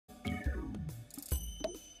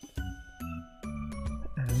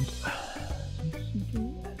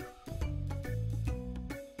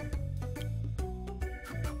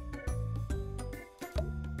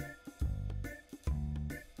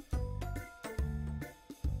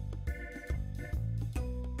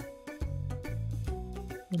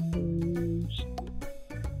Windows.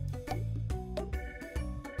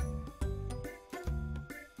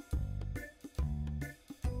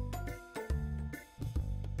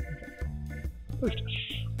 Posters.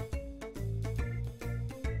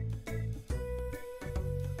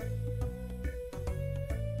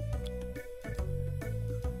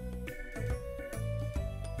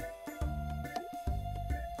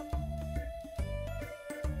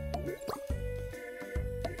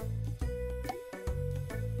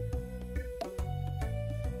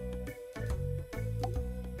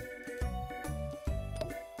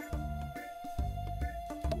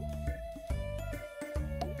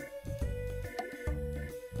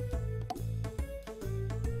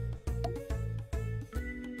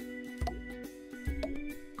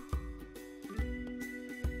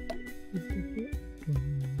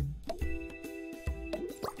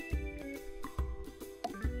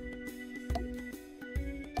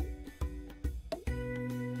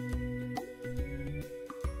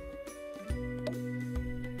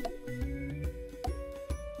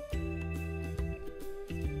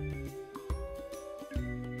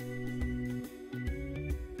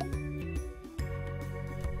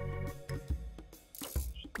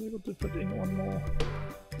 Able to put in one more.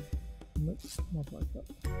 Nope, not like that.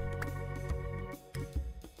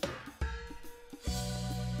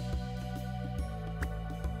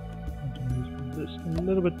 I'm going to move this a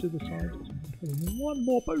little bit to the side. Put in one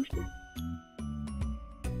more poster.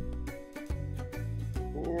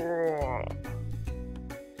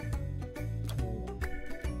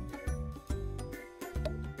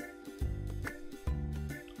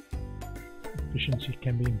 Efficiency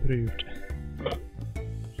can be improved.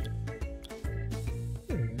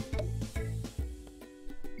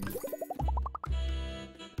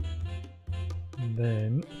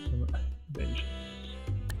 Then some benches.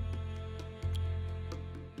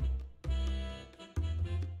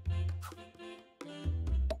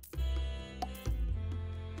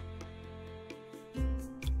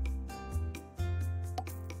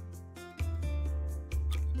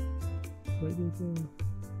 Radiator.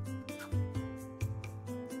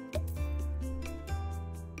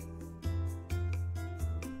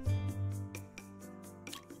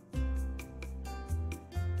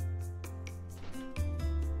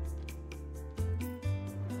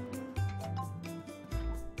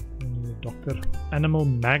 Doctor. Animal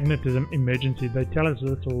magnetism emergency. They tell us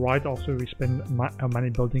it's alright after we spend our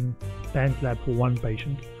money building band lab for one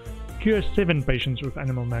patient. Cure 7 patients with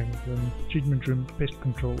animal magnetism. Treatment room, pest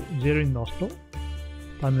control, 0 in nostril.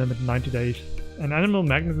 Time limit 90 days. And animal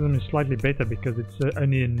magnetism is slightly better because it's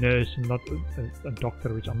only a nurse and not a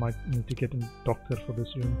doctor, which I might need to get a doctor for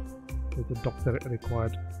this room. There's a doctor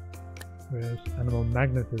required. Whereas animal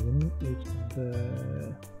magnetism is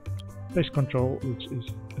the pest control, which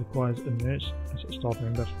requires a nurse as a staff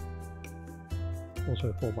member. Also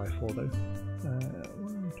a 4x4 though.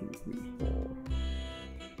 1, 2, 3, 4.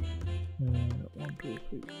 1, 2,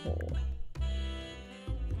 3, 4.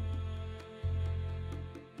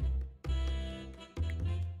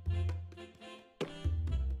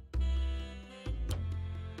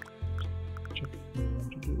 Check if we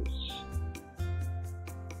want to do this.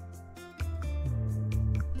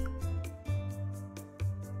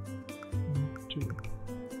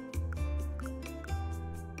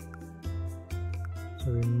 So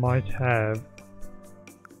we might have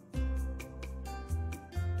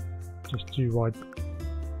just 2 wide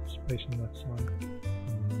space on that side.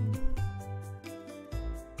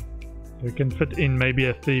 We can fit in maybe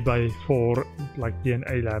a 3x4 like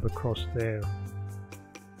DNA lab across there.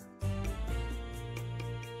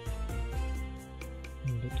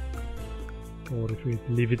 Or if we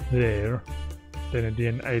leave it there, then a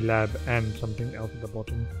DNA lab and something else at the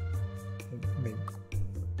bottom. Maybe.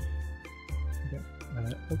 Okay.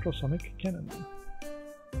 Ultrasonic cannon.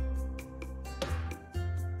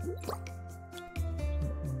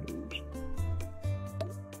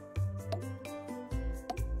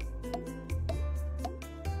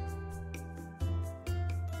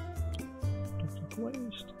 Toxic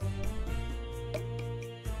waste.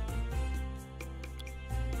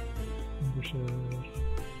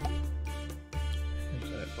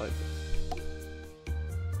 Like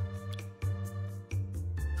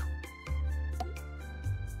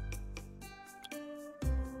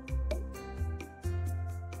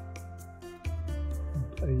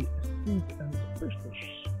a seed and crystals.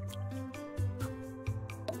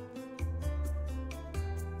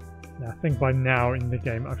 Yeah, I think by now in the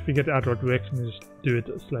game I figured out what works and just do it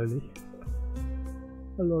slowly.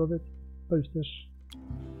 A lot of it. Posters,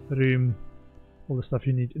 room, all the stuff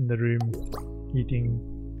you need in the room, heating,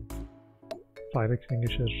 fire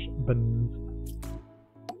extinguishers, bins,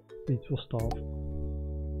 seats for staff.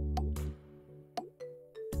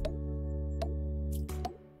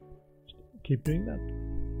 Keep doing that.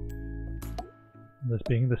 This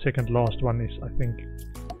being the second last one is, I think,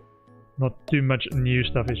 not too much new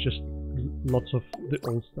stuff, it's just lots of the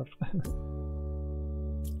old stuff.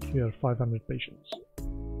 Here, 500 patients,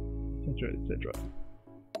 etc, etc.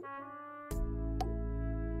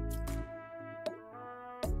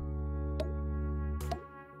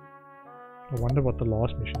 I wonder what the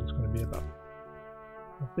last mission is going to be about.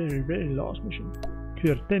 A very, very last mission.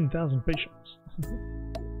 Cure 10,000 patients.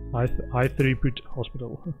 High throughput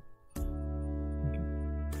hospital. Okay.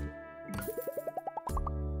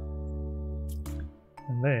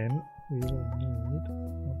 And then we will need,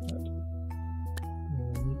 what's that? We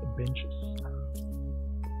will need benches.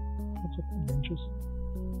 What's up with benches?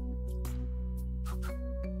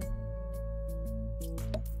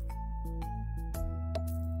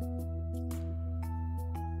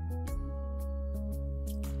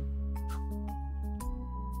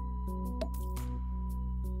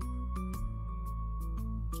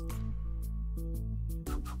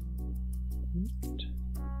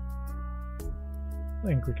 I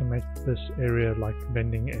think we can make this area like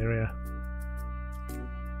vending area.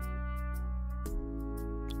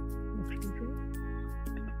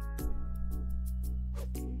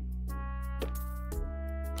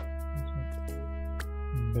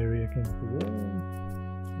 Berry against the wall.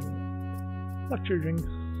 Luxury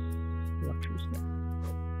drinks. Luxury snack.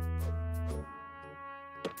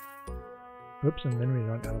 Oops, and then we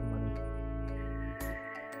run out of money.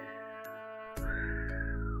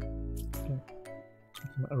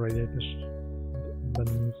 Radiators,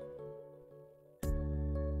 bins.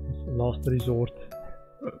 It's the last resort.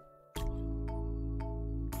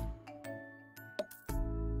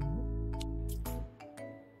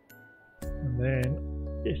 And then,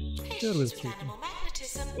 yes, sure we'll see. Animal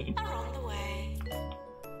magnetism are on the way.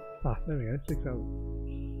 Ah, there we go, 6 hours.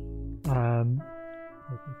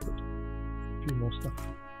 We can put a few more stuff.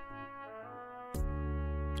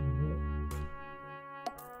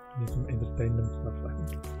 Need some entertainment stuff, I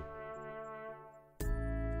think.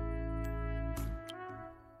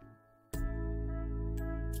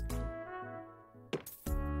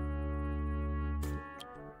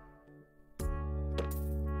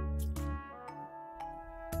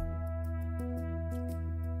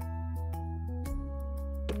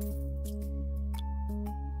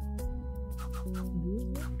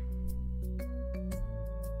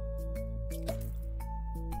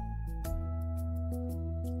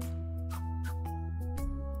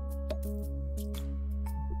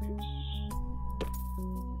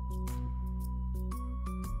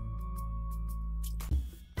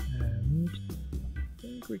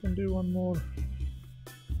 We can do one more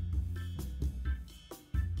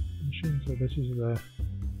mission. So this is the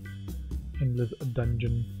endless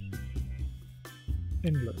dungeon.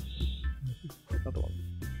 Endless. This is the other one.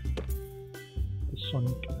 The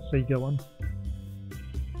Sonic Sega one.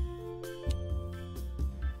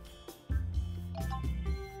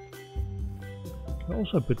 Can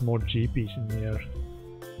also put more GPs in here.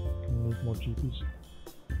 Can need more GPs.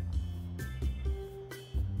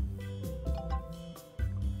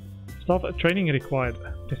 Staff training required.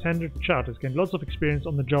 Cassandra Chart has gained lots of experience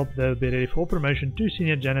on the job. They'll be ready for promotion to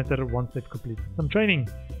senior janitor once they've completed some training.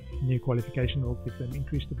 New qualification will give them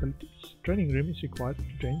increased abilities. Training room is required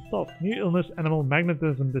to train staff. New illness, animal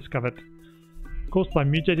magnetism discovered. Caused by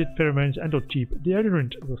mutated pheromones and or cheap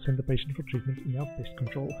deodorant. Will send the patient for treatment in our pest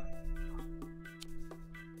control.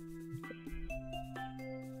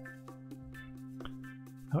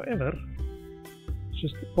 However, it's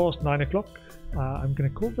just past 9 o'clock. I'm going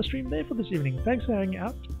to call the stream there for this evening. Thanks for hanging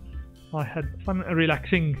out. I had fun and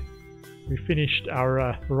relaxing. We finished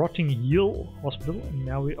our Rotting Hill Hospital, and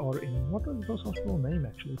now we are in, what was this hospital name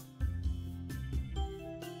actually?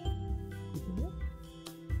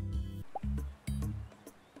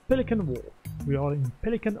 Pelican Wharf. We are in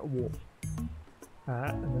Pelican Wharf.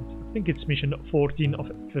 And I think it's mission 14 of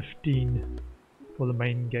 15 for the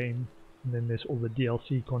main game. And then there's all the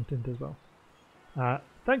DLC content as well.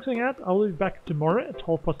 Thanks for hanging out. I'll be back tomorrow at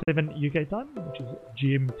 7:30 UK time, which is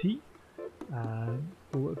GMT,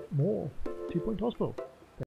 for more 2 Point Hospital.